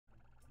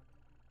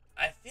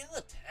feel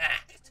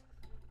attacked.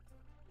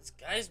 This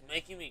guy's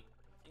making me...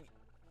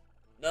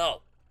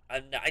 No.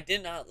 I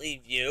did not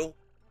leave you.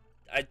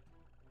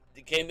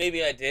 Okay,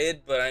 maybe I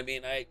did, but I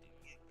mean, it's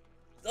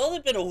only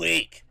been a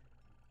week.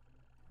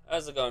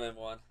 How's it going,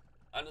 everyone?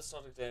 I'm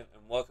Nostalgic Dave,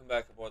 and welcome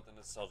back aboard the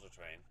Nostalgia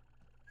Train.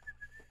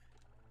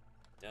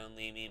 Don't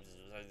leave me,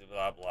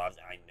 blah, blah,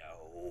 blah. I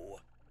know.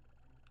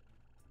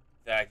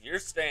 In fact, you're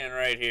staying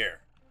right here.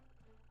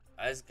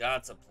 I just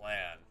got a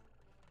plan.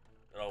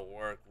 It'll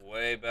work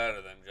way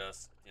better than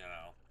just, you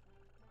know,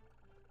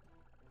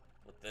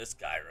 what this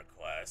guy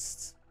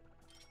requests.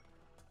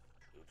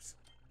 Oops.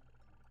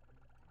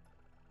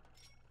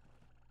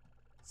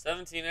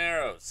 17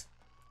 arrows.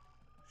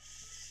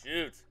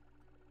 Shoot.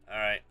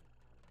 Alright.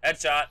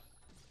 Headshot.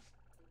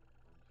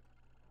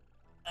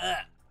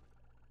 Ah.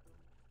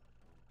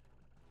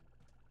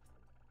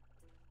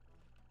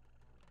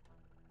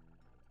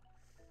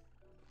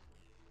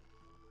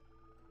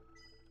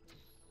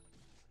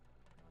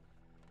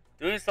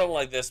 Doing something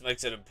like this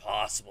makes it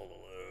impossible to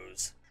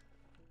lose.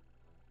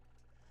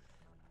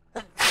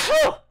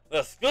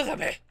 Excuse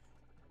me.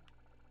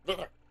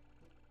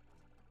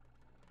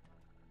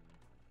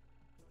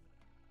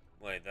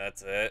 Wait,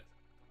 that's it?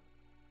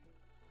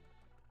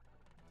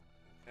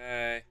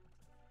 Okay.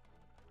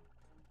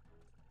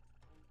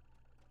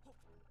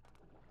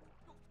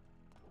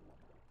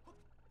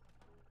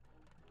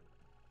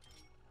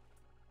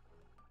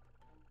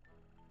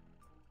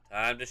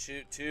 Time to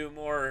shoot two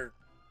more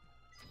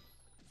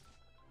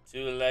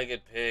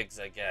two-legged pigs,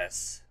 I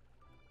guess.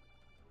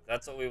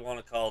 That's what we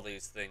want to call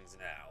these things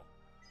now.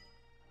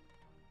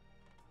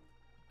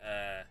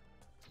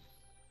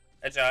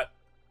 Headshot.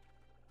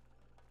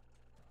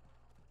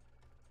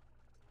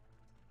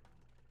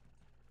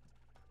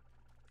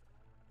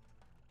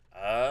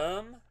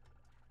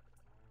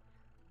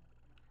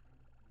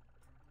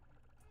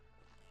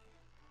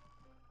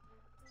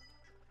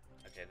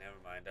 Okay, never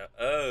mind.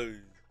 Oh.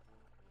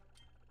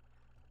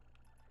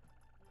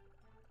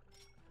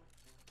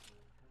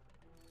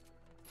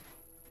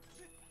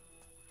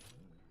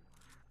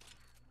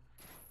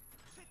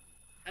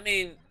 I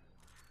mean,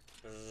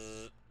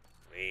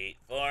 wait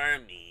for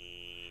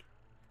me.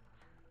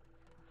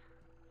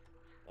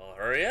 Well,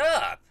 hurry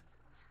up.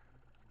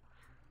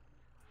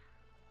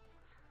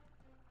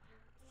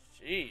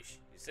 Sheesh.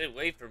 You said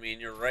wait for me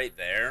and you're right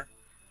there.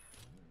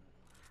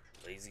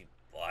 Lazy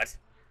butt.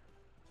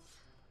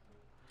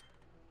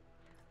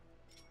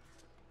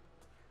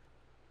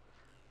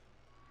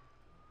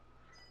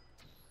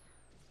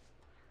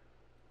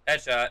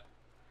 Headshot.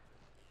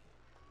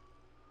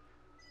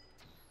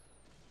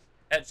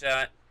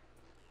 Headshot.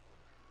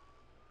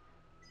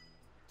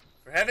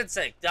 For heaven's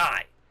sake,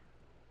 die.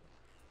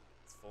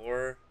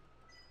 4,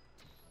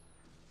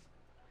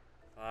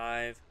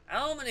 5.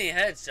 How many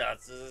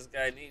headshots does this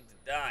guy need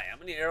to die? How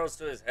many arrows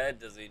to his head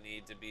does he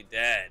need to be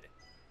dead?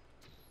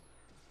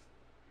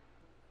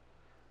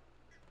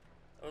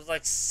 That was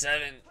like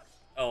 7.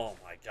 Oh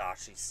my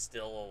gosh, he's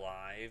still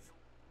alive.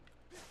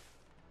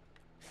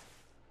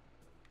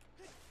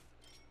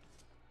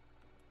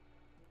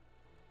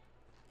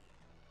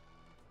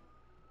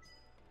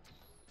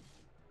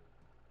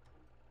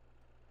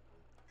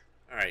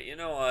 Alright, you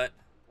know what?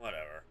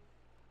 Whatever.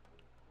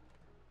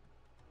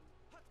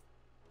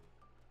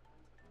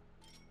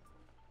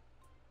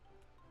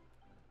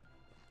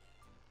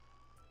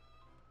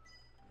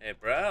 Hey,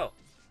 bro.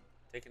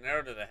 Take an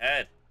arrow to the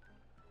head.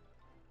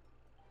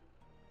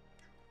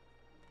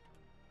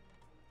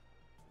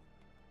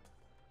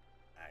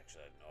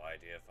 Actually, I have no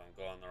idea if I'm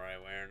going the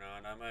right way or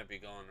not. I might be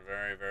going a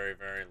very, very,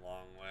 very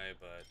long way,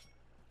 but...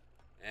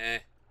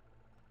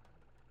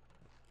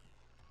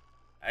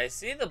 I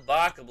see the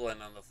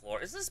bokoblin on the floor.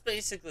 Is this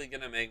basically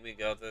gonna make me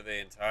go through the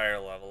entire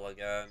level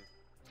again?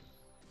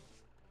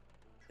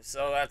 If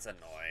so, that's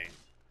annoying.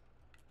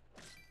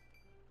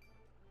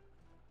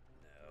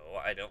 No,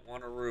 I don't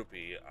want a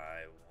rupee.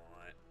 I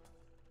want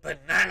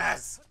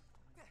bananas!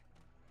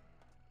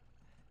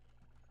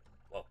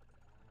 Whoa.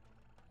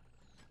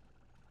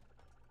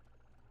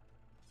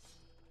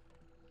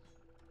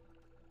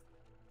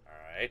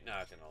 Alright,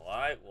 not gonna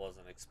lie.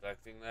 Wasn't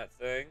expecting that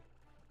thing.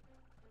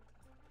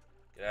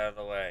 Get out of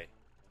the way.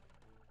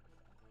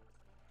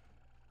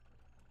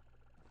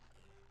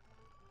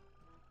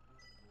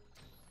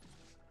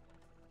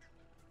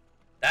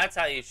 That's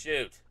how you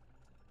shoot.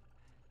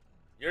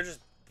 You're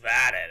just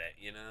bad at it,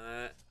 you know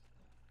that?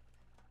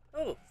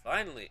 Oh,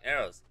 finally,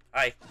 arrows.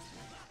 Hi.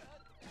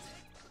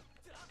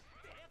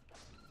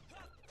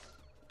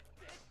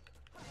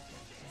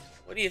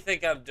 What do you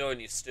think I'm doing,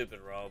 you stupid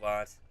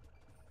robot?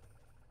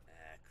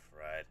 Ah,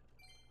 crud.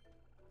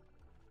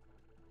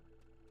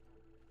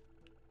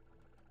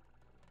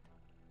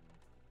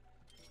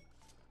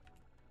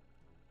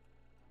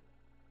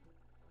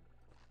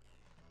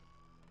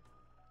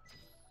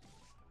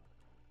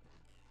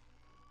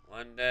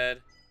 One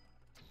dead.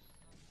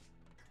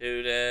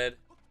 2 dead.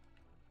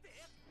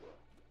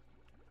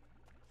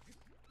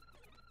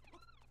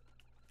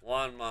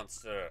 1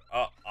 monster.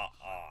 I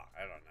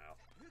don't know.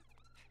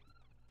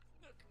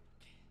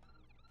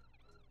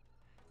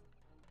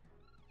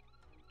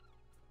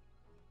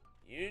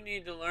 You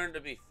need to learn to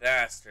be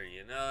faster,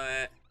 you know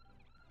that?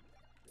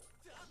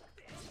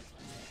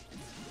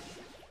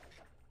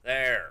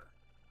 There.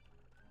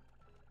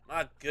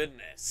 My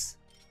goodness.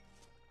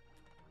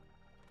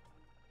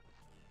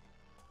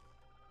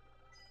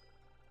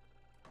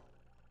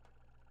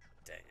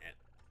 Dang it.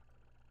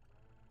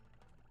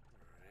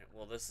 Alright,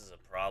 well this is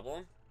a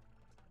problem.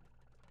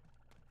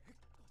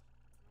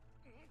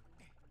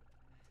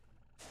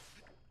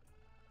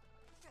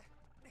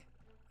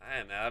 I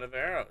am out of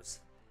arrows.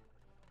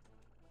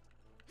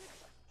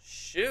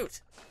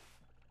 Shoot!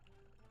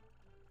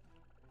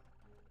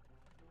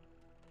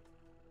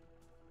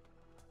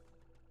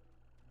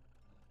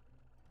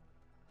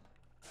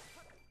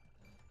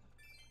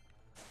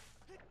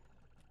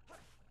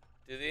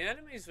 Do the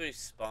enemies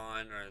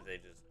respawn, or are they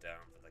just down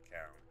for the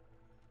count?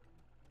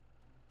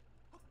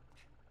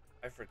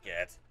 I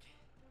forget.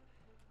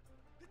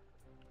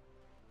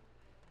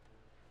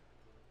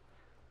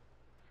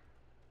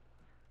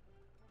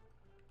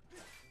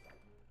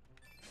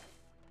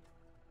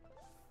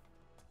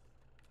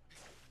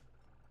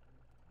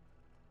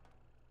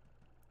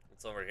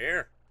 What's over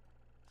here?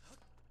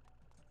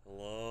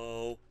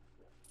 Hello?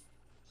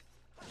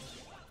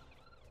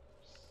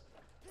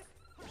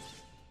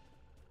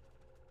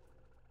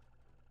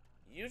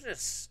 You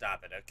just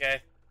stop it,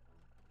 okay?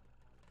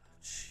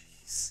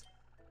 Jeez.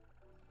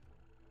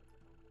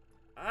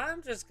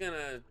 I'm just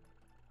gonna...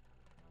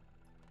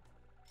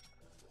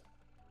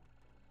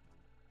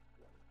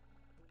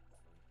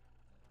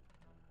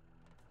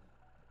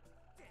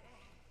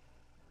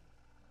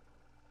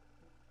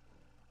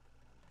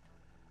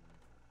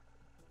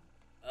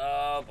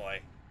 Oh,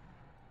 boy.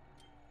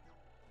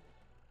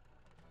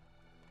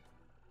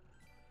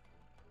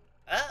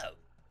 Oh!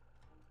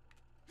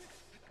 Well,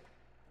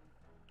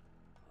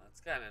 that's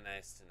kind of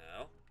nice to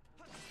know.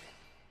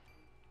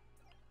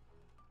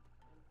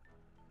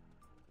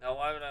 Now,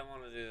 why would I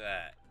want to do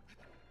that?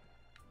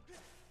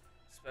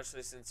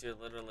 Especially since you're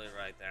literally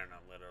right there and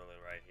I'm literally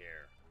right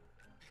here.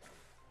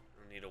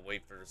 I don't need to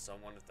wait for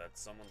someone if that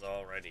someone's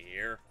already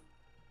here.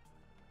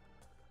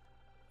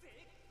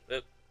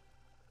 Oop.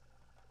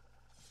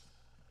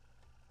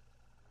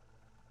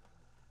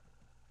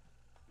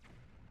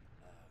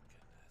 Oh,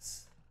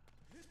 goodness.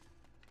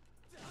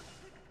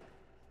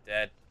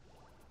 Dead.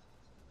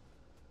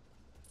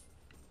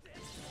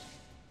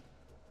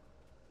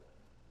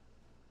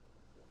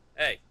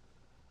 Hey.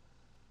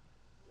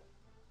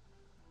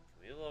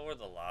 Can we lower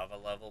the lava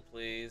level,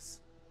 please?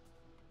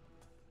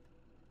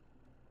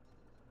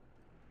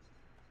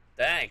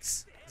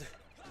 Thanks.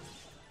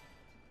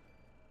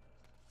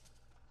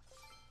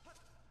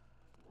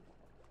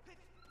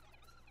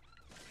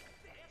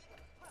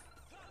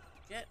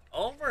 Get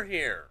over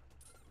here.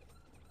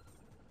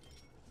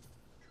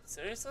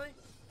 Seriously?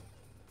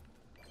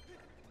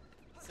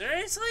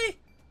 Seriously?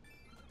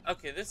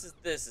 Okay, this is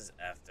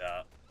effed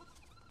up.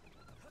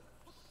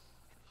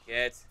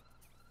 Get.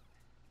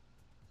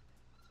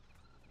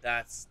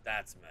 That's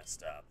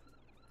messed up.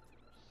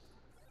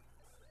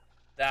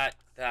 That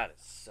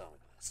is so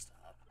messed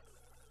up.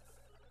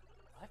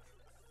 What?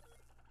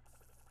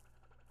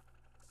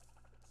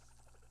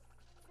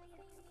 I don't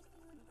know.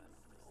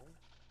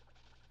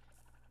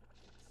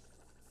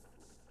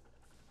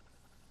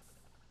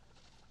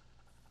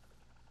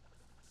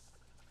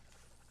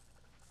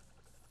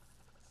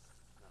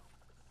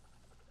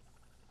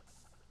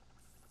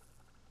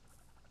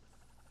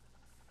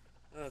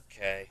 No.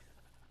 Okay.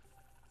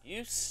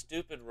 You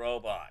stupid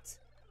robot.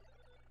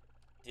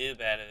 Do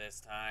better this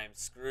time.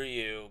 Screw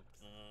you.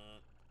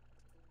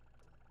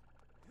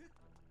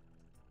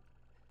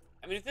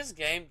 I mean, if this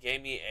game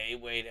gave me a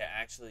way to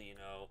actually, you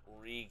know,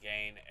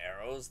 regain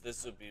arrows,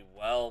 this would be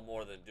well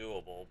more than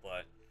doable,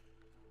 but...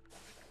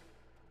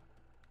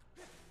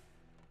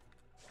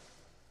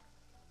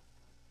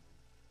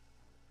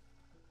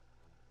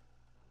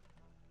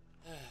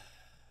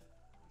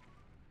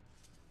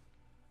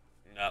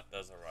 Nope,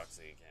 those are rocks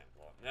that you can't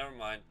blow up. Never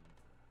mind.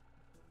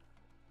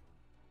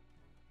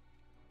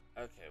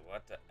 Okay,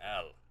 what the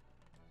L?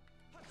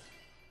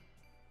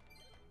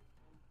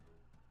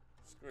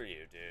 Screw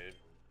you, dude.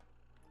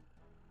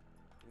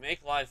 You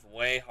make life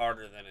way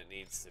harder than it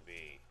needs to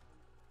be.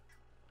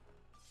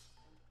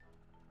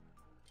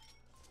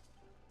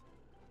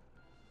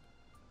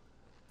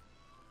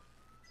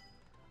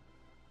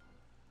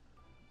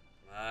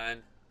 Come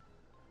on.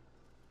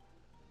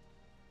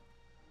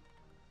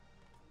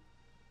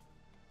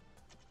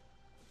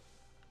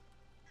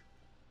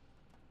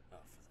 Oh,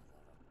 for the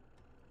love of...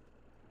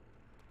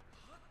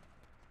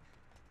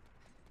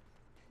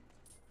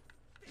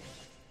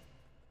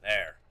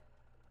 There.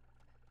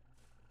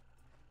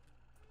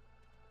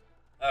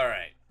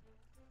 Alright.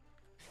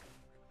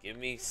 Give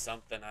me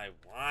something I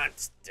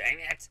want, dang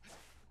it!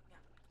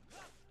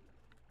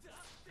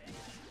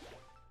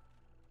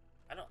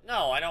 I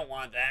don't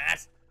want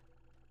that!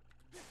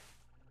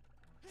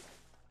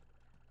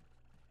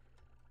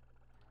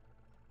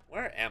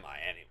 Where am I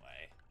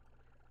anyway?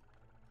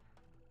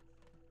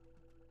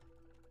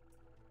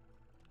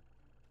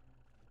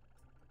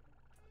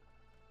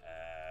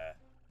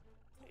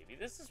 Maybe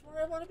this this is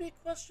where I want to be,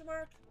 question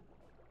mark?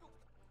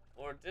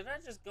 Or did I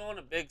just go in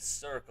a big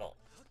circle?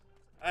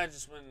 I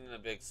just went in a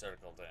big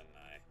circle, didn't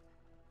I?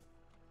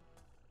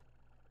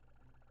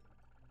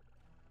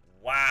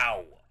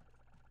 Wow!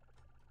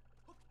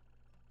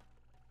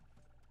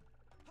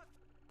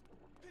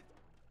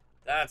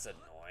 That's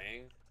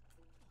annoying.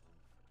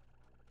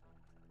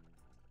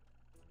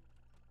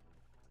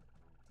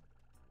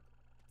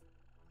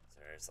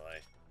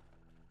 Seriously.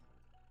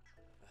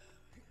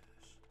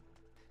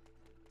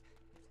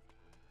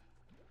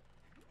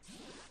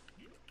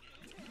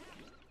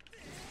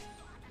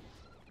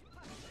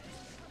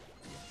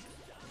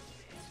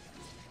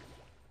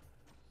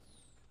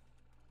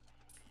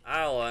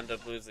 I'll end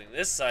up losing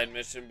this side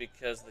mission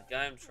because the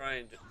guy I'm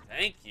trying to...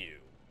 Thank you.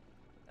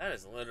 That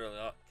is literally...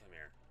 Oh, come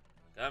here.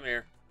 Come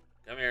here.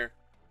 Come here.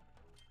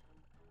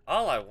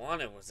 All I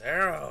wanted was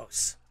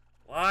arrows.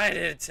 Why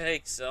did it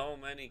take so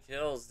many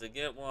kills to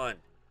get one?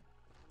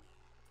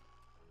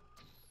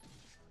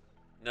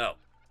 No.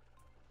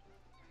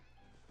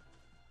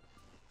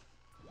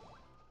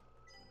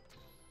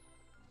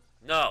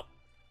 No.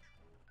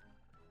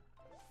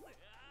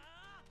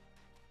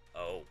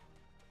 Oh.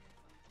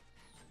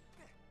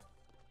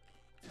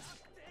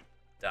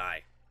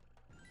 Die.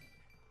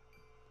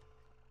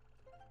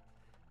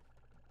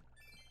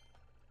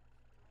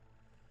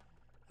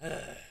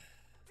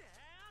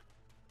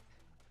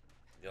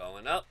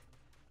 Going up.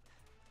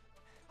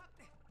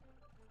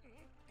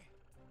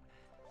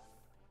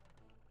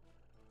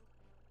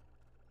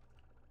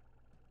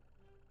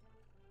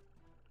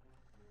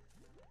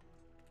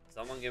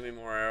 Someone give me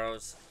more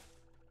arrows.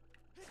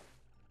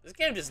 This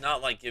game does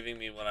not like giving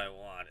me what I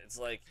want. It's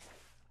like,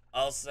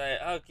 I'll say,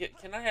 oh,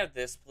 can I have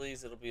this,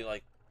 please? It'll be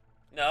like,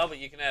 no, but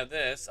you can have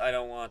this. I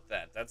don't want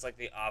that. That's like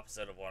the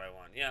opposite of what I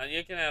want. Yeah,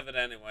 you can have it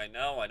anyway.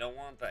 No, I don't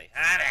want that.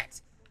 Had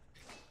it!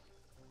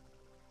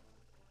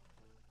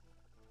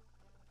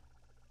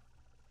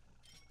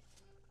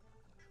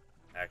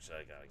 Actually,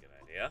 I got a good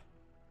idea.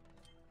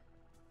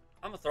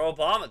 I'm gonna throw a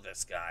bomb at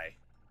this guy.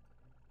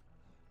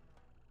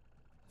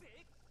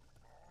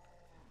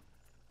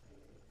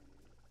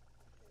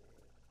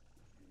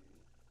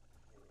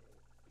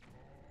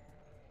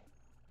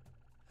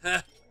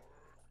 Heh.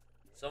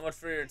 So much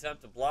for your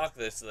attempt to block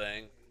this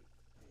thing.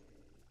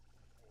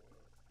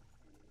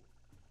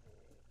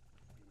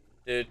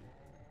 Dude,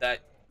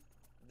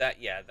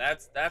 yeah,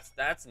 that's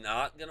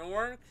not gonna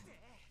work.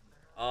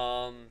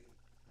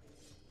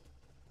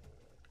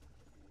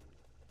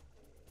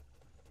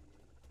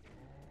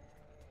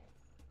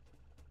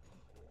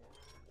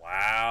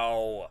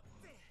 Wow.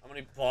 How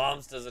many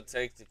bombs does it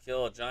take to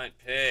kill a giant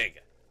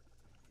pig?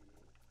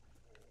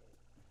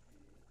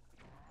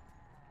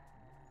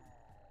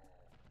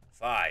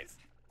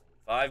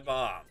 Five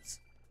bombs.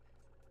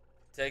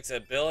 It takes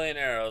 1 billion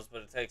arrows,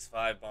 but it takes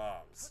 5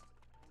 bombs.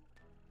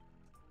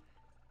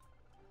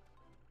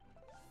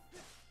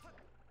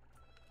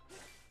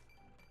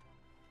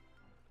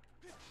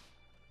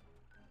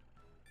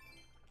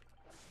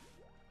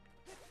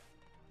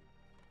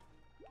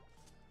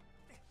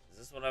 Is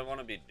this what I want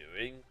to be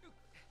doing?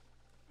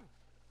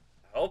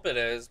 I hope it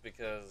is,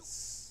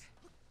 because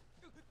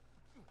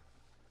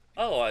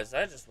otherwise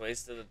I just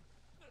wasted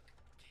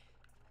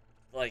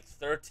like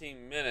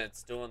 13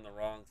 minutes doing the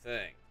wrong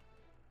thing.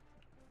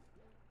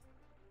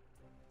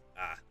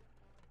 Ah.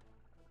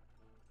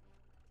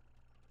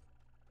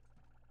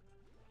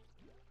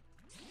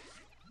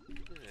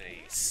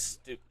 Hey,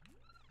 stupid.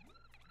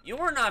 You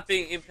are not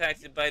being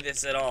impacted by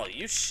this at all.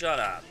 You shut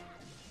up.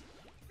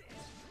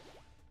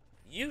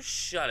 You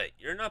shut it.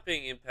 You're not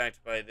being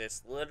impacted by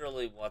this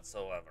literally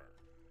whatsoever.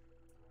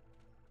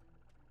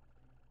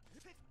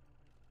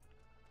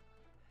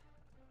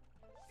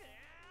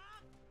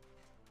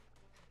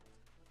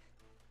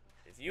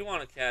 If you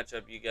want to catch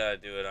up, you gotta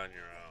do it on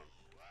your own.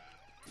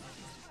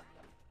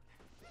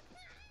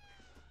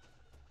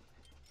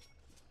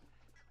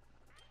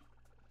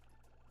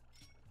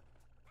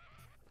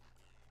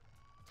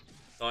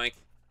 Doink.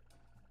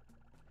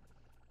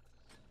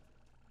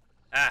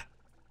 Ah!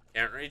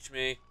 Can't reach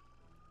me.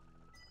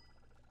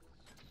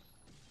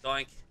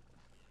 Doink.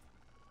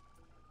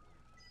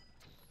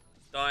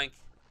 Doink.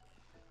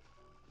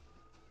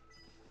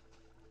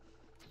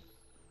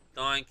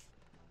 Doink.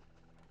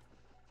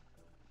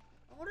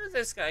 I wonder if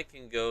this guy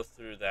can go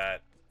through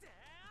that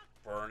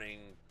burning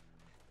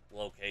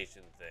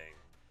location thing.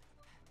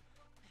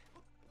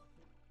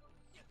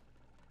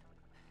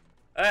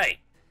 Hey!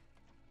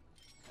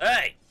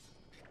 Hey!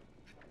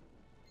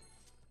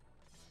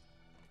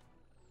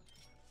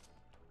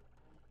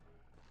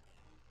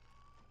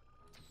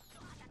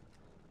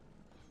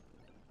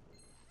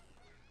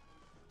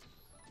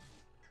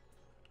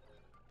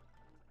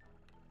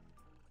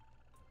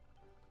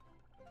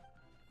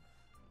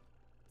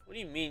 What do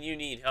you mean you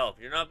need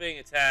help? You're not being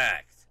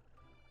attacked.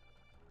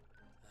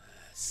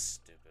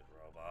 Stupid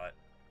robot.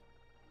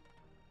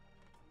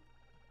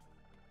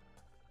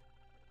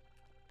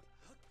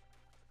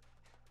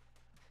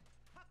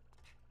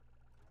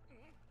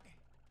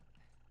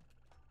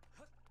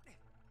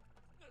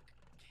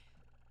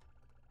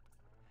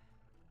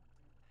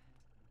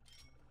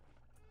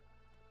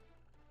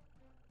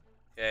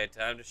 Okay,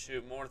 time to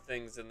shoot more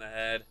things in the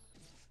head.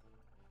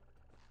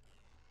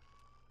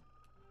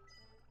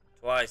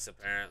 Twice,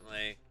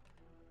 apparently.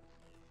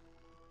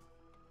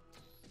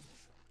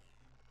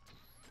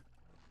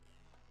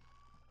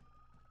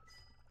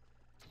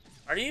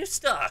 Are you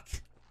stuck?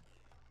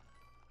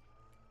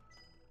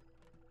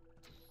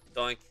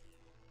 Doink.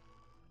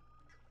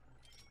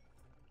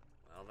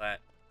 Well,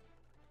 that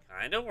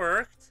kind of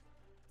worked.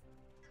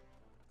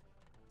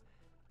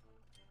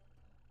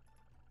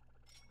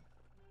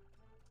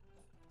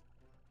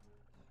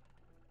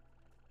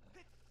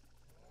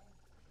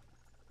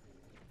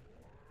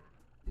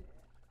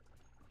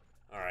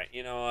 Alright,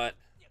 you know what?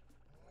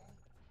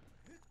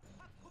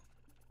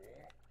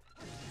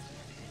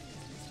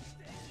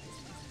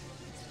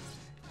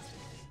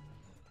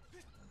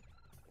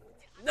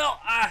 No!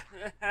 Ah!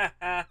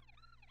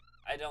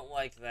 I don't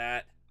like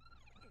that.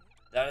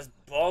 That is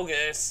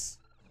bogus.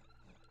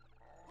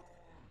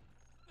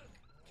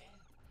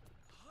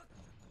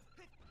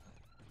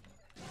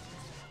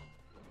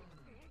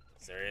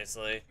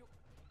 Seriously?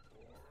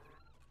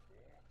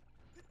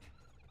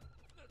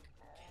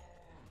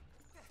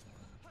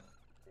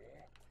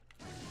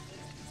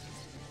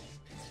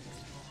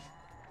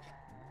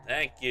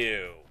 Thank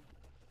you.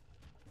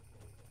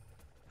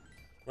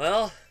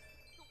 Well,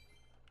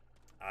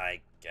 I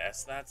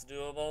guess that's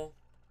doable.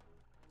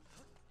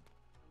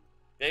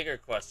 Bigger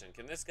question,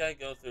 can this guy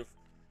go through...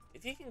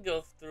 If he can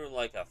go through,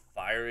 like, a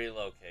fiery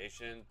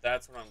location,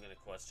 that's when I'm going to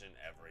question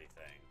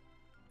everything.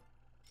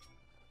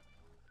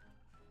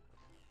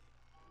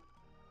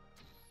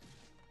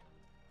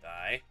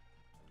 Die.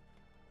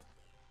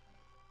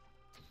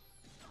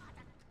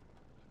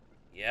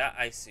 Yeah,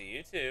 I see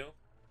you too.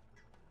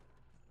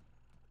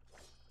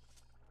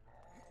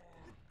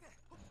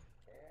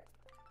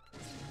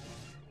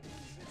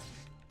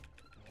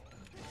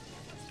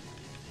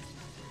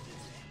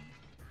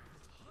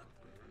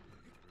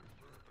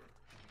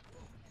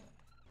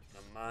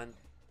 Come on.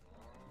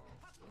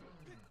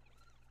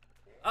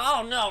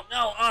 Oh, no,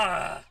 no,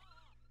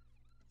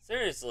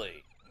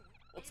 Seriously.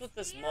 What's with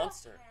this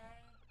monster?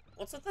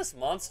 What's with this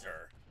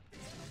monster?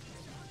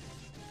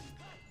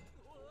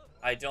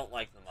 I don't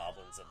like the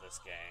moblins of this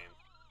game.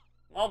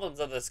 Moblins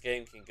of this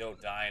game can go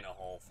die in a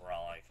hole for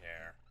all I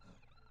care.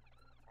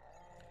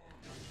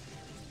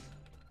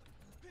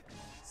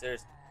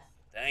 Seriously.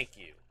 Thank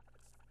you.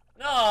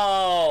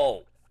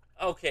 No!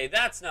 Okay,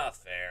 that's not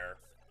fair.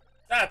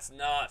 That's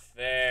not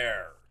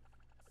fair.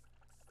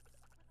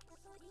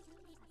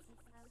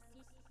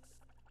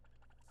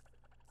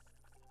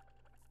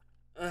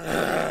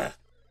 Ugh.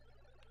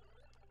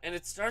 And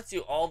it starts you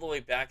all the way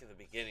back at the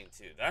beginning,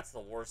 too. That's the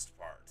worst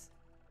part.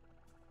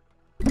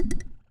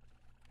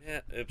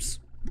 Yeah, oops.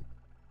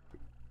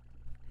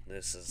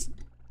 This is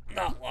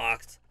not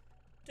locked.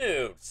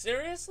 Dude,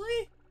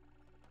 seriously?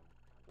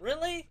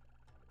 Really?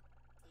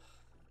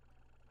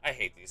 I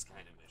hate these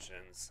kind of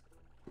missions.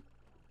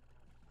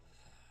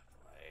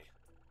 Boy.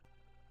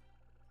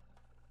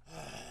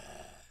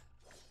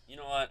 You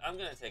know what? I'm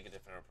gonna take a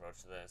different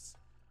approach to this.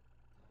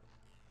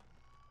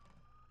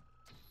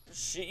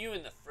 Just shoot you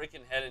in the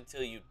freaking head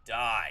until you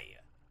die.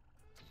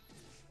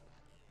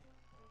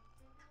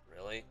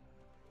 Really?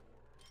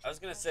 I was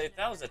gonna say, if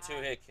that was a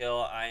 2-hit kill,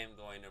 I am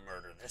going to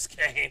murder this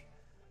game.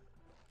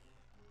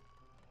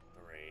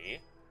 3.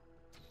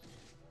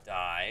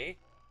 Die.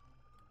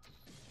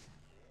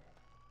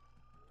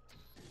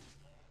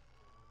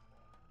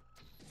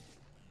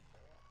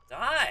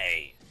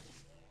 Die!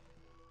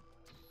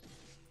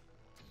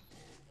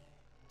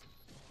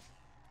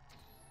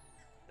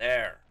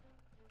 There.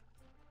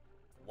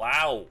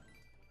 Wow.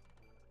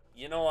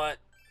 You know what?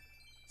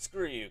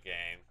 Screw you,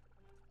 game.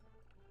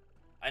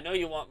 I know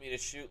you want me to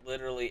shoot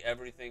literally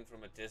everything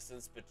from a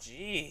distance, but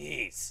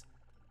jeez.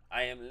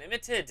 I am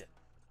limited.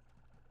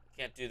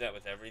 Can't do that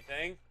with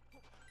everything.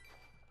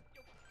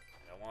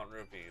 I don't want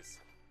rupees,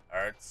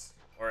 hearts,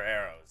 or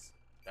arrows.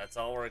 That's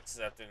all we're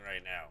accepting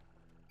right now.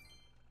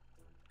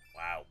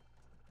 Wow.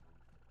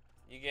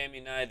 You gave me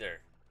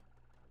neither.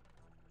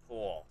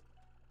 Cool.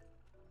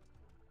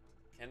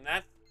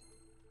 Can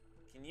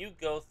you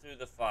go through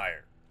the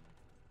fire?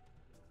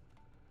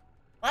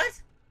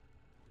 What?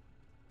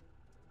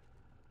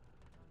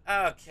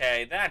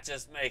 Okay, that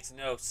just makes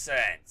no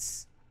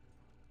sense.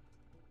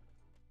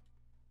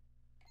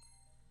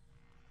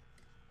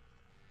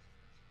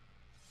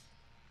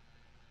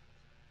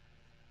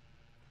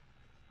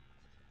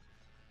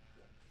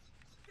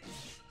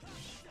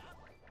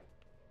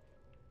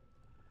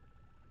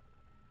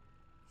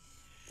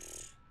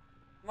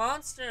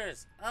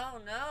 Monsters! Oh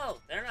no,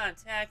 they're not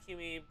attacking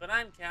me, but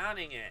I'm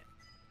counting it.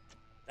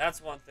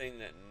 That's one thing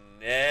that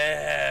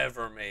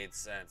never made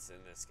sense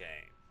in this game.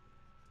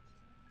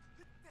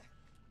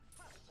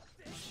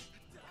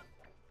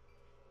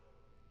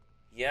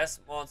 Yes,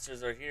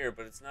 monsters are here,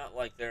 but it's not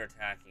like they're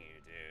attacking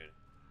you, dude.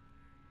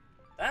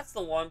 That's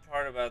the one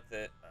part about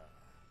the...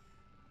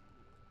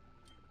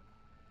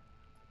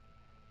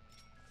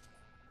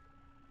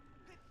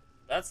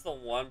 That's the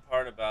one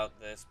part about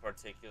this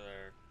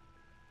particular...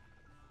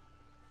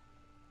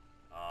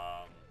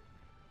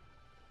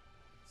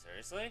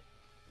 Seriously?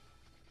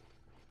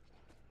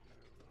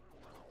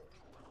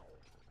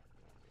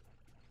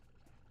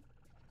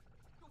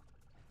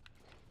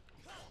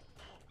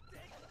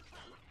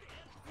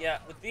 Yeah,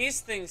 with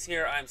these things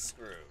here, I'm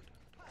screwed.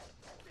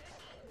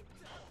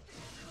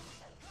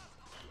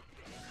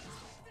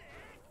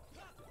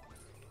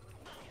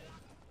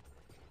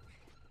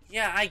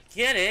 Yeah, I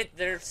get it.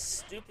 They're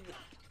stupid.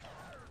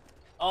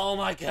 Oh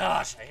my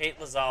gosh, I hate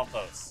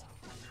Lizalfos.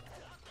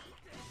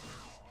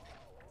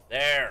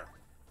 There.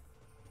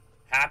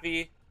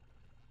 Happy?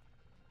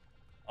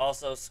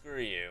 Also,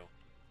 screw you.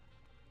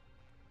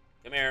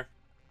 Come here.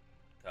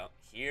 Come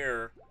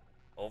here.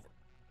 Over.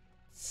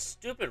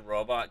 Stupid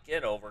robot,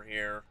 get over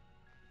here.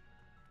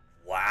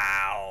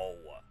 Wow.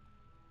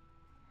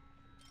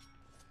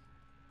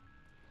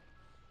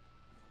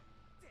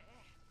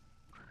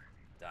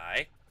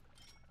 Die.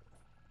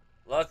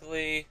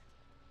 Luckily,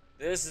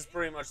 this is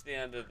pretty much the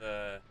end of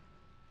the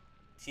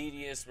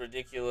tedious,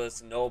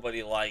 ridiculous,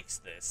 nobody likes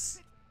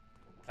this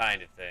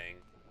kind of thing.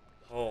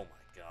 Oh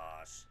my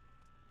gosh.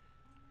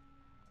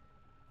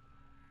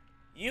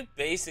 You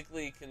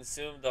basically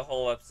consumed the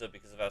whole episode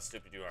because of how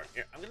stupid you are.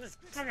 Here, I'm gonna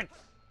freaking...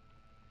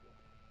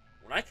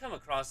 When I come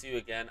across you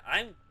again,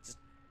 I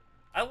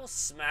will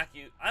smack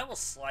you, I will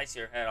slice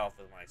your head off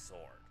with my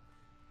sword.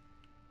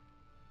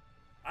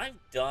 I've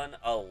done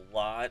a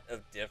lot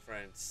of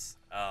different,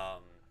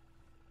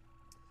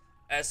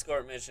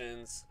 escort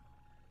missions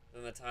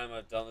in the time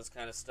I've done this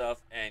kind of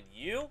stuff, and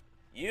yours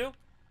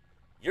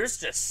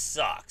just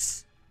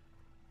sucks.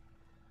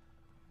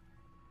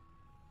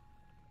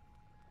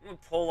 I'm gonna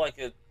pull like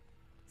a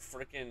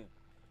freaking...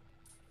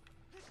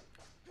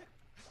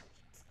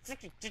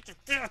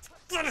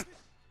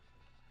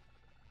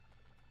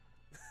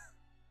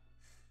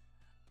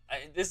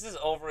 This is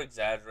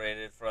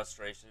over-exaggerated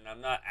frustration. I'm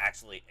not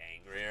actually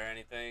angry or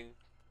anything.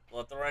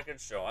 Let the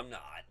record show I'm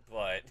not,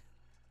 but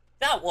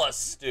that was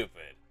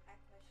stupid.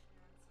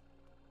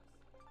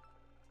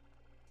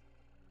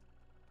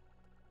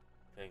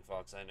 Pink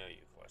Fox, I know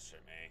you question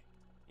me.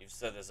 You've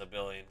said this a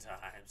billion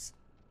times.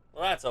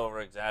 Well, that's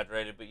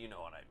over-exaggerated, but you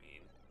know what I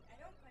mean. I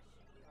don't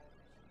question you, I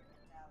question your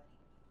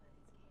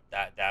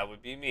mentality. That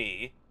would be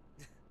me.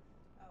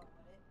 Oh,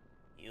 would it?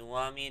 You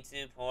want me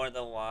to pour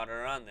the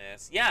water on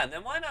this? Yeah, and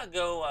then why not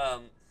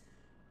go,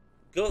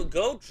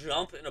 go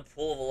jump in a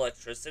pool of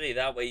electricity?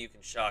 That way you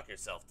can shock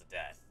yourself to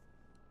death.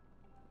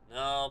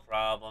 No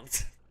problem.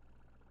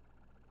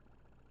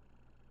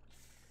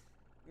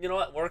 You know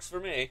what? Works for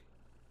me.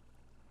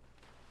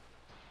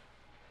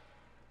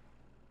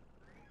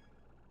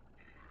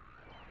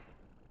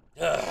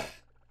 Ugh.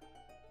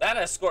 That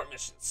escort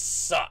mission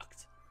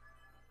sucked.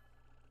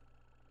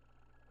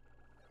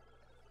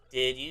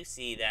 Did you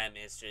see that,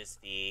 Mistress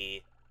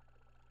V?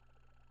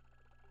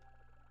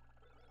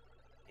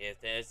 If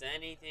there's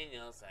anything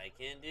else I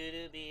can do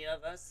to be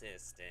of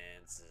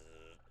assistance,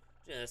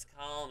 just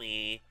call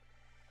me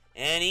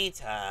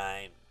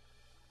anytime.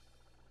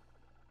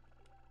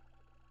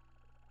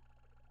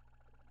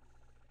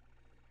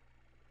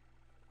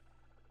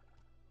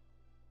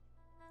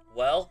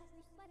 Well,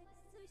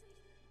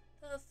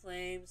 the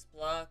flames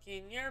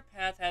blocking your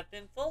path have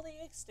been fully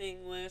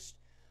extinguished.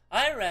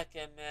 I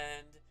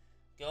recommend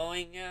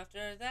going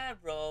after that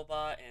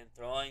robot and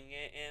throwing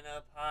it in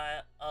a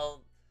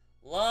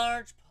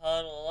large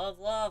puddle of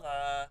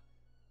lava.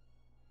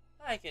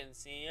 I can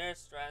see your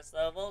stress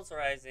levels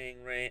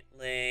rising,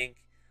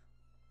 Link.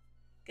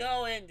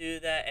 Go and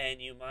do that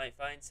and you might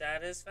find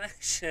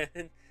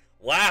satisfaction.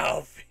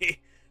 Wow,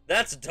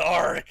 that's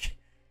dark.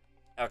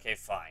 Okay,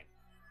 fine.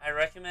 I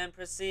recommend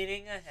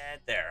proceeding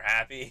ahead. There,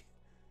 Happy.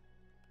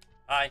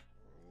 Hi.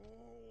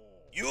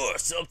 You are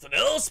something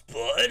else,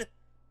 bud.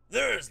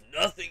 There's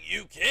nothing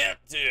you can't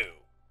do.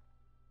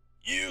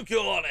 You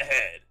go on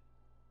ahead.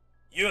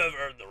 You have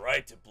earned the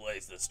right to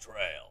blaze this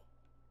trail.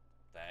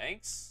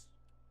 Thanks.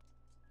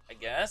 I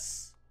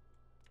guess.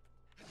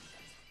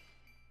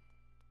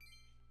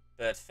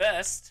 But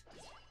Fest.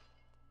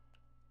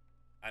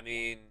 I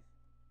mean,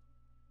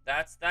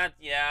 that's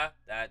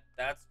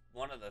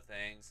one of the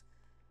things.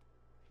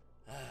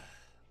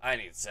 I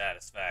need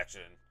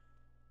satisfaction.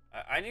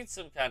 I need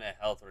some kind of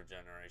health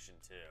regeneration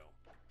too.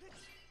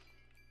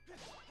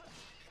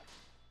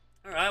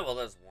 Alright, well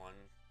there's one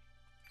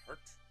hurt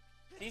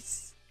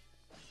piece.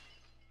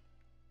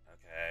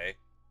 Okay.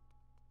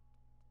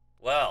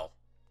 Well.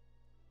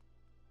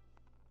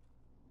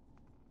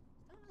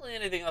 Not really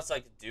anything else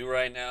I could do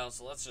right now,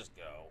 so let's just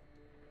go.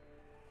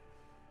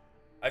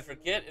 I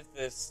forget if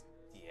this...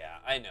 Yeah,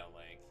 I know,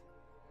 Link.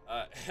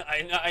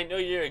 I know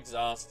you're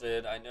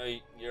exhausted. I know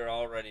you're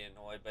already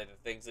annoyed by the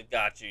things that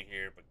got you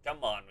here, but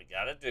come on, we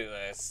gotta do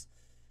this.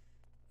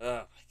 Oh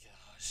my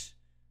gosh.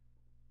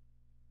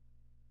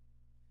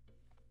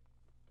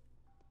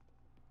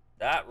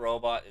 That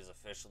robot is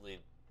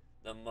officially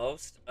the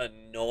most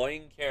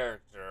annoying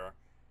character.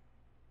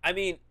 I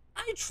mean,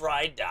 I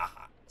tried to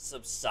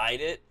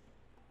subside it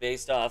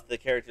based off the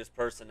character's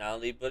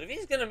personality, but if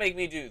he's gonna make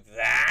me do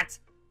that...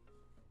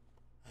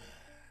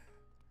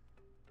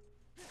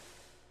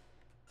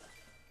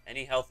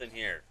 Any health in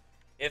here?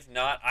 If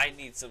not, I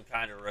need some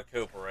kind of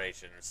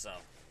recuperation or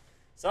something.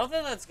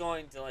 Something that's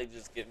going to, like,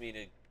 just get me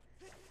to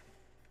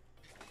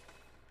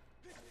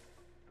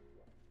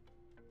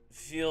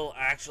feel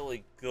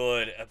actually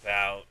good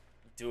about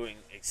doing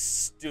a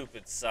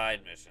stupid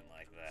side mission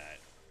like that.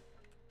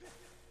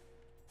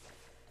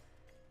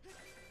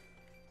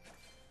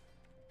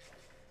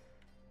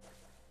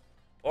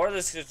 Or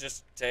this could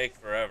just take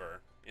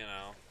forever, you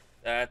know.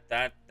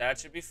 That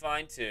should be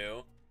fine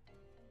too.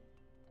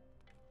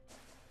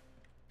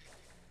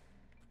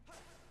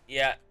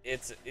 Yeah,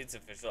 it's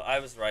official. I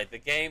was right. The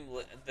game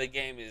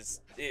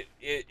is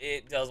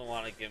it doesn't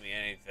want to give me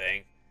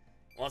anything.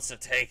 It wants to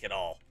take it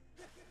all.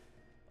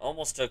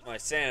 Almost took my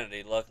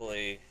sanity.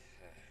 Luckily,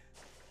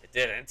 it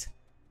didn't.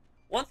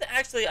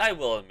 Actually, I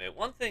will admit,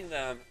 one thing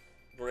that I'm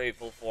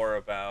grateful for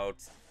about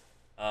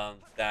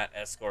that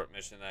escort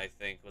mission, I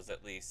think, was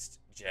at least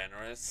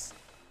generous.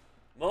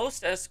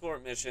 Most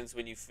escort missions,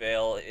 when you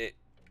fail, it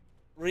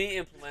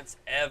re-implements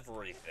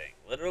everything,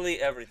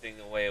 literally everything,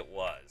 the way it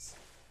was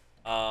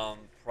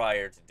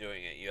prior to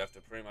doing it. You have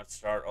to pretty much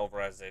start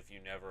over as if you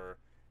never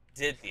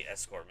did the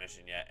escort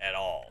mission yet at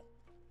all.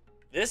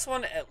 This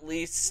one, at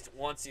least,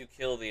 once you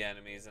kill the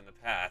enemies in the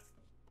path,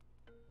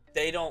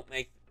 they don't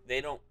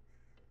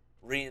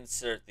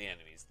reinsert the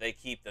enemies. They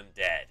keep them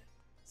dead.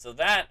 So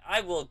that,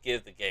 I will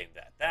give the game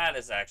that. That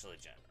is actually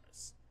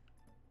generous.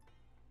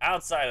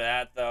 Outside of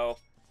that, though,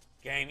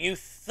 game, you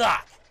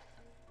suck!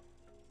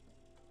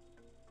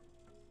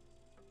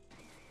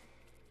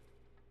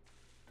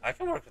 I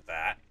can work with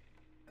that.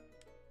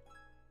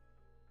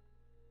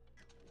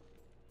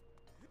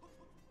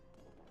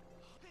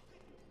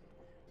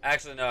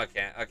 Actually, no, I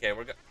can't. Okay,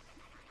 we're go-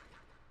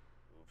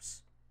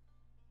 Oops.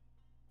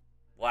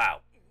 Wow.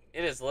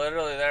 It is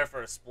literally there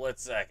for a split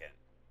second.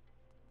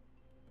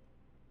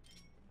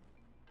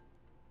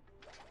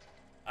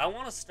 I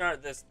want to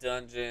start this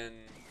dungeon...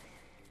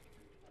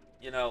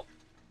 You know,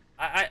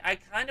 I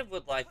kind of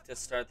would like to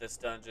start this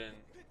dungeon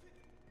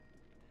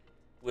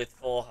with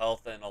full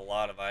health and a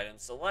lot of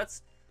items. So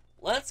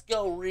let's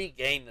go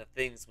regain the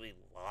things we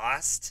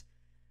lost.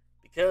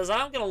 Because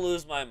I'm going to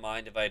lose my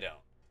mind if I don't.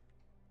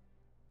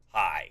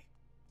 Hi.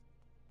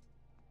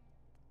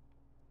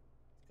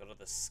 Go to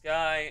the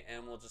sky,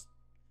 and we'll just...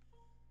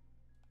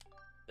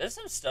 There's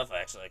some stuff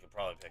actually I could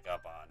probably pick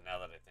up on, now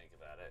that I think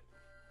about it.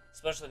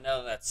 Especially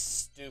now that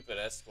stupid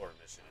escort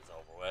mission is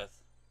over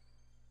with.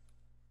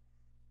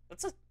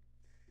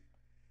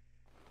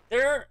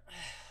 There are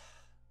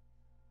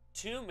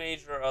two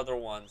major other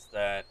ones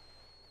that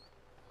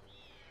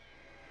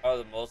are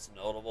the most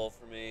notable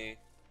for me.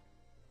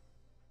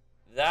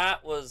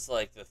 That was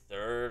like the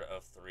third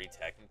of three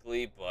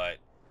technically, but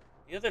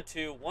the other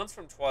two, one's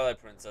from Twilight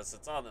Princess,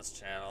 it's on this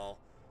channel.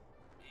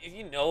 If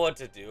you know what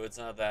to do, it's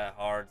not that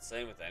hard.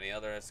 Same with any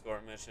other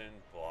escort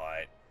mission,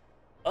 but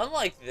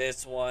unlike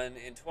this one,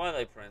 in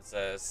Twilight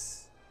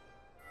Princess,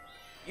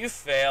 you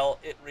fail,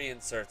 it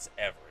reinserts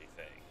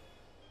everything.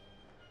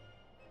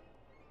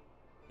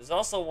 There's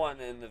also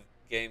one in the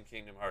game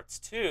Kingdom Hearts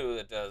 2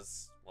 that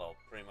does, well,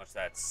 pretty much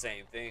that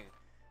same thing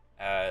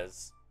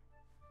as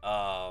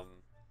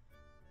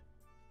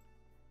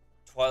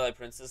Twilight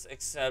Princess,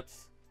 except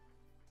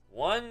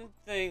one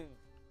thing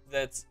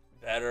that's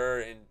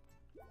better in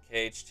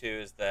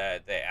KH2 is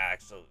that the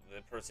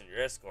person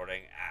you're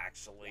escorting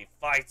actually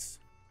fights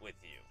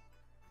with you.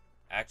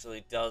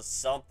 Actually does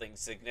something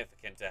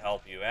significant to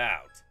help you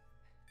out.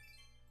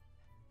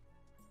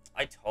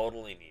 I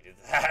totally needed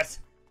that.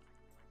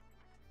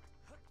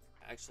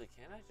 Actually,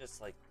 can't I just,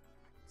 like,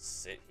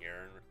 sit here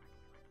and...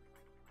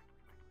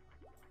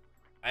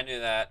 I knew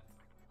that.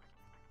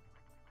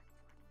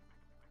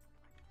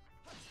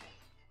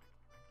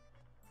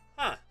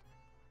 Huh.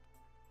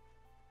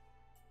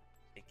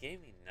 It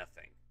gave me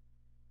nothing.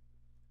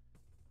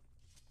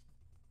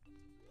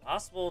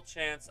 Possible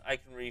chance I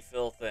can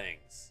refill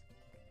things.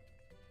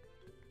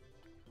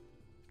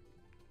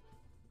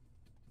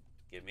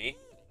 Give me.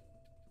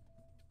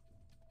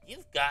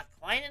 You've got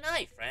quite an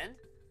eye, friend.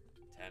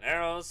 10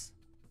 arrows.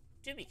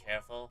 Do be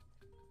careful.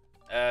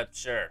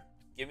 Sure.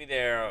 Give me the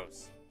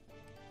arrows.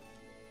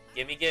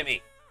 Gimme,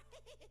 gimme.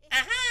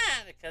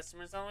 Aha! The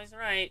customer's always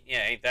right.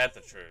 Yeah, ain't that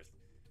the truth?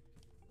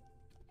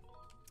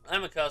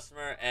 I'm a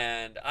customer,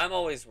 and I'm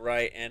always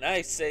right, and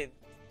I say...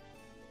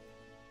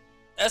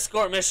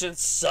 Escort missions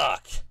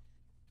suck.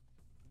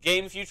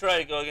 Game, if you try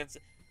to go against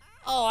it...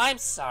 Oh, I'm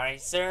sorry,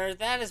 sir.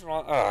 That is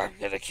wrong. Oh, I'm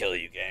gonna kill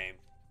you, game.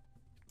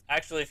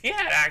 Actually, if he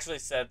had actually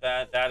said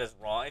that, that is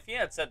wrong. If he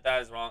had said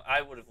that is wrong,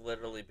 I would have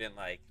literally been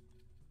like...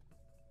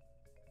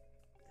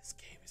 This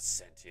game is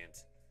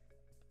sentient.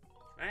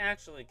 Can I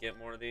actually get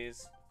more of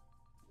these?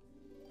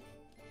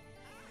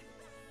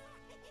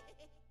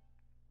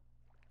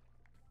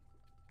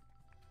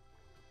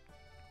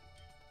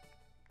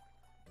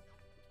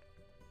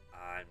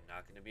 I'm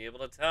not going to be able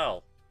to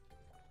tell.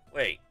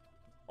 Wait.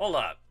 Hold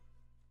up.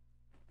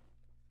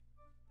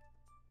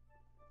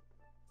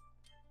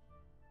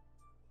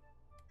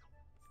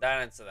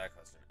 That answered that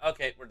question.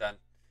 Okay, we're done.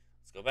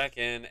 Let's go back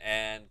in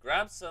and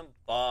grab some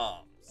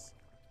bombs.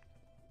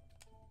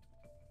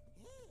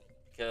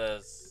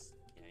 because,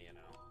 yeah, you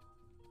know,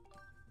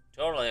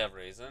 totally have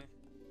reason.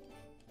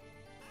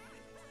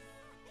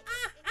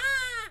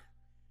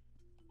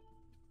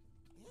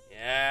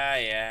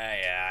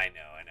 Yeah, I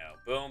know.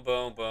 Boom,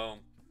 boom, boom.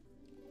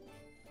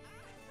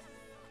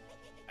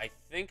 I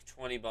think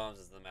 20 bombs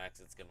is the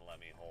max it's gonna let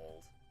me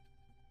hold.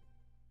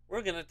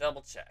 We're gonna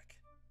double check.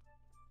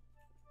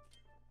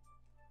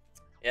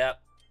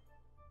 Yep.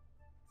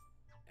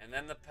 And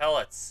then the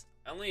pellets.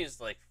 I only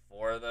used like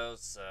 4 of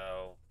those,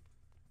 so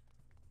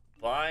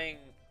buying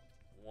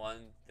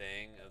one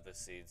thing of the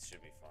seeds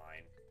should be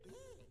fine.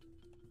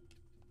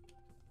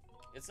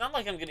 It's not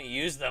like I'm gonna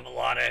use them a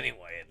lot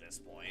anyway at this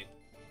point.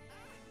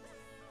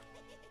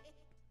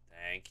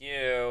 Thank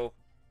you.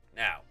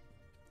 Now,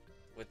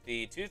 with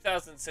the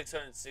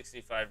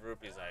 2,665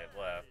 rupees I have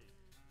left,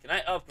 can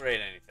I upgrade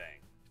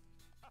anything?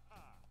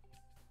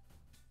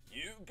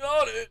 You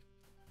got it!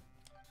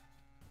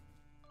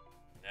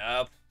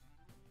 Nope.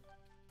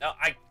 No,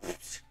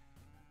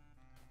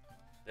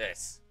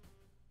 this.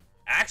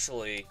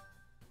 Actually...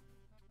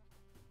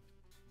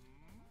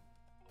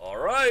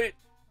 Alright,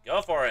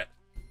 go for it.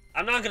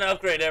 I'm not gonna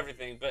upgrade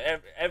everything, but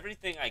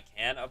everything I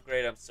can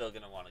upgrade, I'm still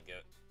gonna want to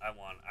get.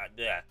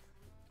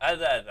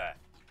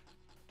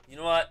 You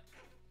know what?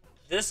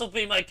 This will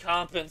be my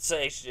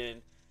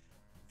compensation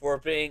for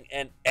being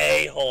an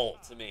a-hole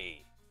to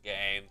me,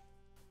 game.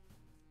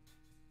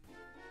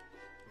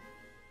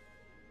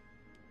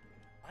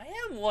 I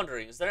am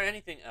wondering, is there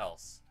anything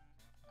else?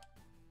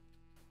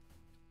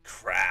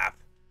 Crap.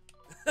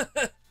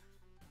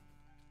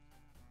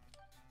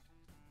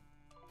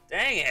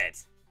 Dang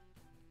it.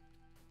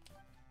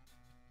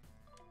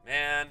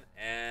 Man,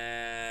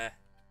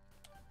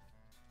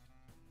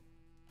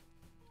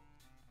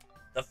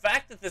 the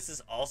fact that this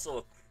is also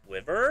a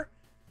quiver?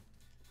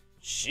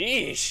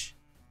 Sheesh.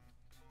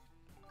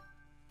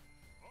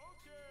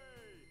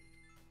 Okay.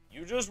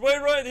 You just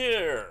wait right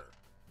here.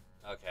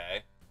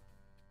 Okay.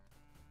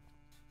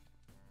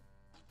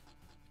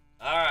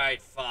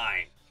 Alright,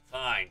 fine.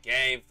 Fine,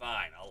 game,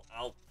 fine.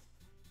 I'll...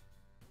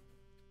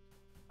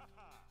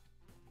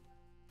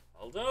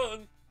 Hold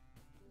on.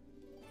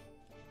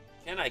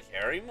 Can I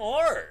carry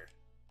more?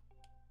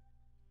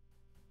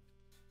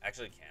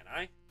 Actually, can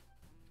I?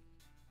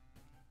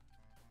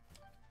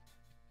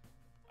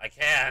 I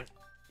can.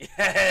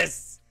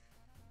 Yes!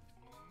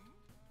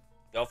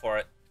 Go for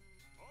it.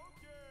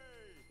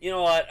 You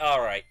know what?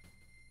 Alright.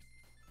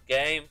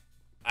 Game,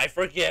 I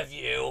forgive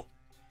you.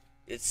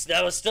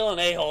 That was still an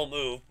a-hole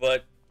move,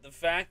 but the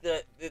fact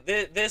that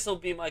this will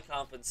be my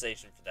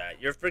compensation for that.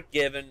 You're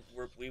forgiven.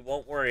 We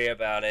won't worry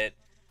about it.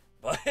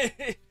 But...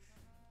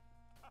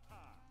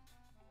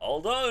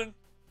 Hold on.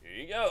 Here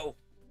you go.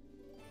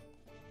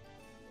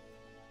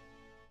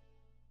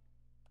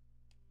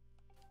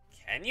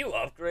 Can you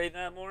upgrade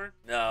that more?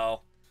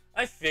 No.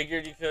 I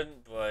figured you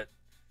couldn't, but...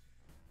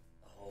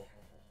 Oh.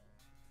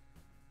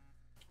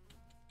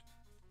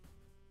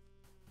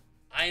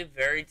 I am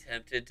very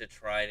tempted to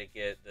try to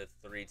get the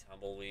 3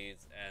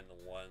 tumbleweeds and the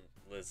 1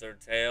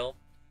 lizard tail.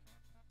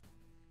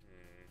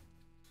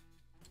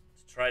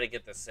 To try to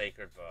get the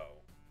sacred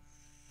bow.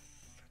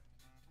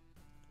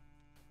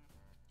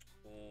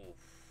 Oof.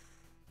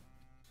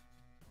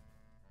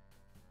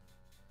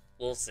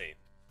 We'll see.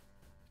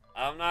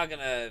 I'm not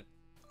gonna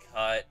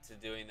cut to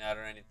doing that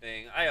or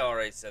anything. I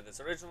already said this.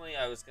 Originally,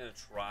 I was gonna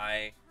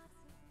try...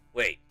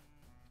 Wait.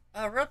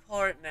 A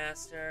report,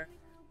 Master.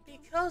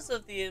 Because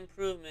of the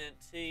improvement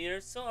to your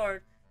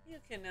sword, you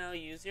can now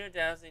use your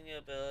dowsing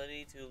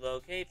ability to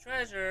locate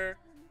treasure.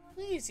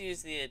 Please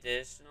use the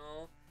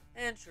additional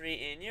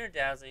entry in your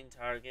dowsing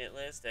target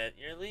list at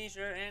your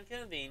leisure and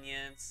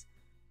convenience.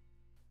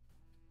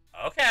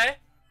 Okay.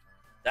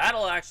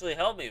 That'll actually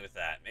help me with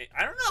that.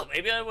 I don't know.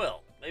 Maybe I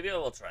will. Maybe I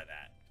will try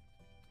that.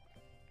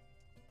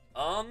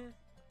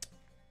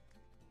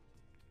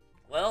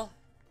 Well.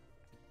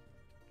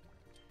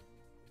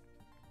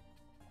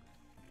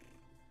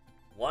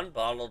 One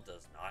bottle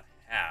does not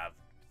have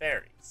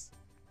fairies.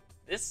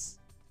 This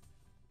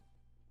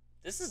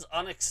is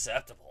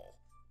unacceptable.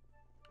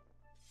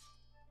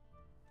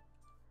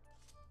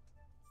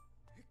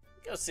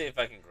 Go see if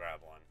I can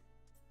grab one.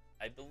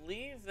 I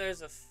believe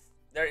there's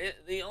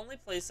the only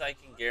place I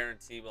can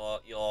guarantee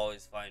you'll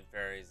always find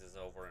fairies is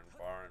over in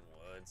Barren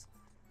Woods.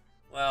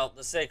 Well,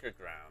 the Sacred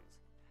Grounds.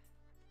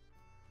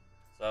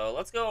 So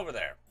let's go over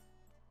there.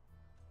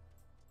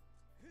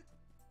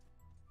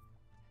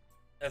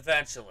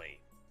 Eventually.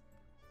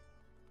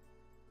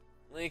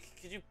 Link,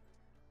 could you...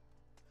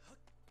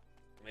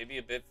 Maybe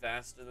a bit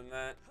faster than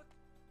that?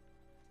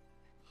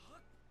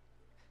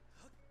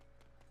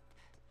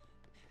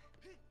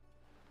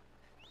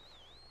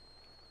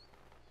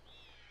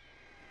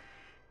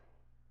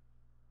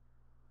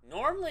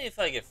 Normally, if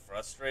I get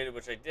frustrated,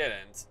 which I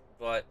didn't,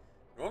 but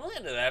normally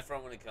under that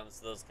front when it comes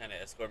to those kind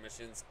of escort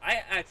missions,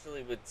 I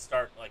actually would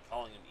start, like,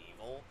 calling him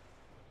evil.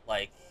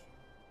 Like,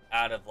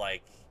 out of,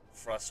 like,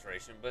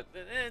 frustration. But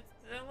it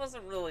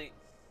wasn't really...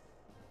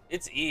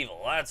 It's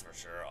evil, that's for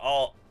sure.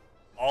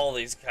 All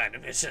these kind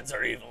of missions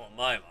are evil in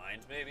my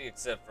mind. Maybe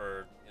except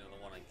for, you know,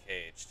 the one in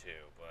Cage,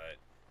 too. But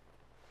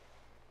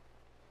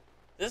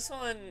This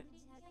one,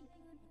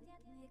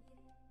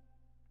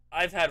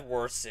 I've had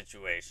worse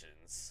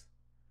situations.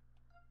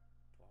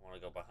 Do I want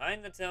to go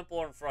behind the temple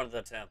or in front of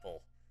the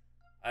temple?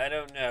 I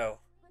don't know.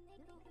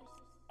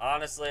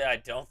 Honestly, I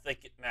don't think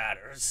it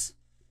matters.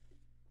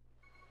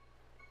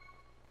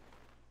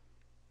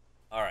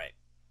 Alright.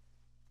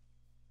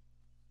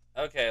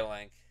 Okay,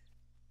 Link.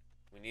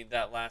 We need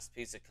that last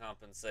piece of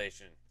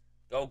compensation.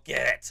 Go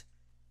get it!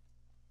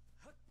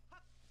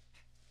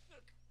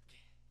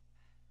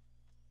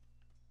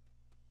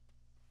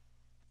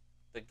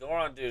 The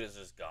Goron dude is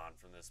just gone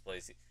from this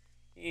place.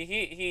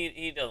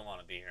 He doesn't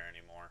want to be here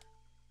anymore.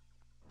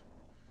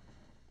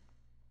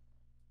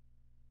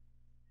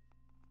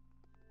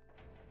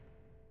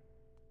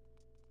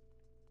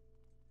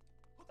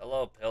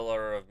 Hello,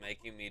 pillar of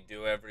making me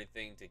do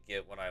everything to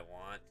get what I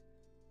want.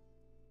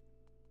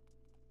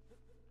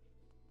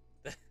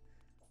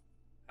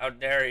 How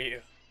dare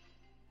you?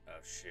 Oh,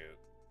 shoot.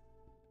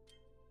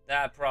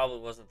 That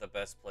probably wasn't the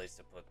best place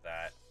to put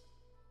that.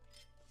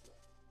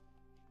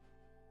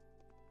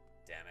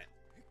 Damn it.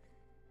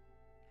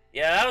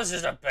 Yeah, that was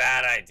just a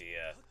bad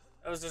idea.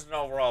 That was just an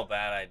overall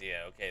bad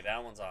idea. Okay,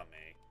 that one's on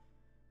me.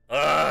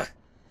 Ugh!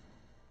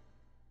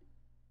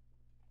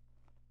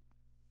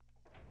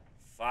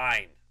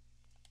 Fine.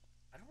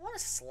 I don't want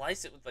to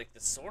slice it with, like, the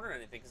sword or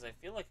anything, because I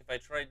feel like if I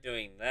tried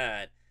doing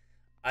that,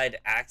 I'd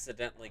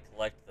accidentally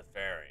collect the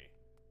fairy.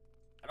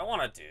 I don't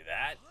want to do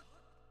that.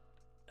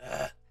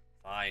 Ugh.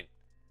 Fine.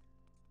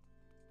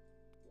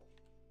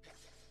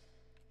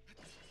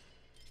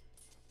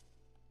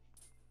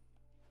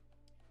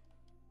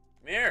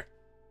 Come here.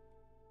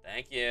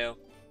 Thank you.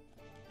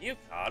 You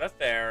caught a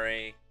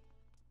fairy.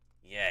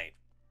 Yay.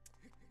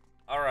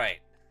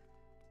 Alright.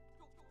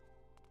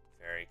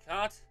 Fairy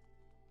caught.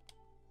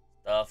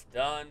 Stuff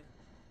done.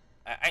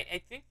 I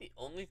think the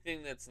only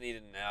thing that's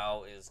needed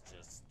now is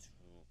just to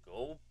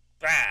go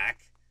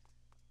back.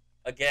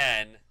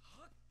 Again.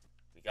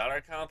 We got our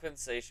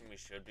compensation. We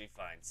should be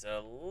fine.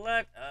 So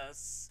let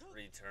us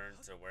return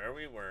to where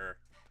we were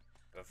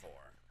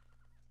before.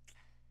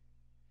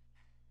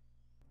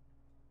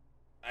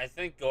 I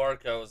think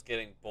Gorko is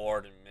getting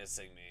bored and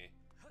missing me.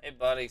 Hey,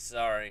 buddy,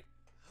 sorry.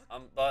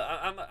 But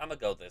I'm gonna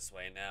go this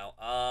way now.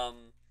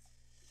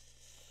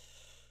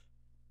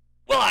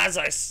 Well, as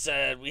I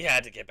said, we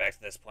had to get back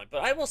to this point,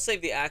 but I will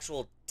save the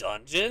actual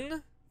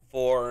dungeon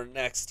for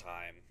next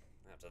time.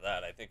 After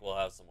that, I think we'll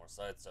have some more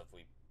side stuff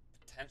we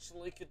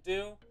potentially could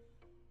do.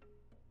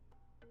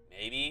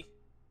 Maybe.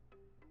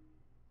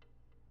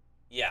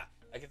 Yeah,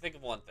 I can think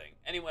of one thing.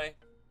 Anyway,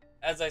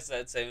 as I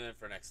said, saving it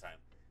for next time.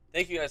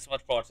 Thank you guys so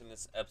much for watching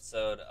this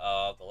episode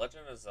of The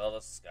Legend of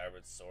Zelda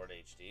Skyward Sword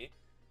HD.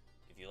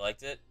 If you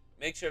liked it,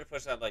 make sure to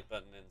push that like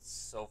button, and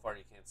so far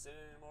you can't see it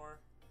anymore.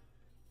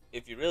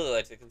 If you really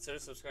liked it, consider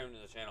subscribing to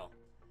the channel.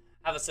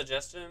 Have a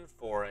suggestion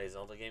for a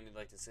Zelda game you'd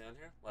like to see on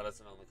here? Let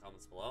us know in the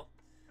comments below.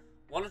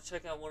 Want to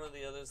check out one of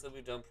the others that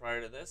we've done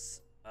prior to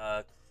this?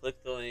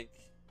 Click the link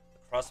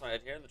across my head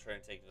here, and the train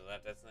will take you to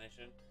that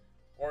destination.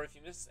 Or if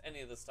you missed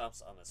any of the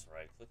stops on this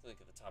ride, click the link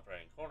at the top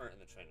right-hand corner,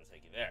 and the train will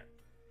take you there.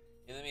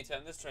 In the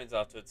meantime, this train's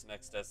off to its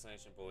next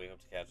destination, but we hope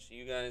to catch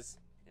you guys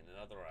in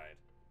another ride.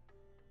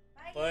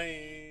 Bye.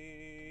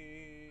 Bye.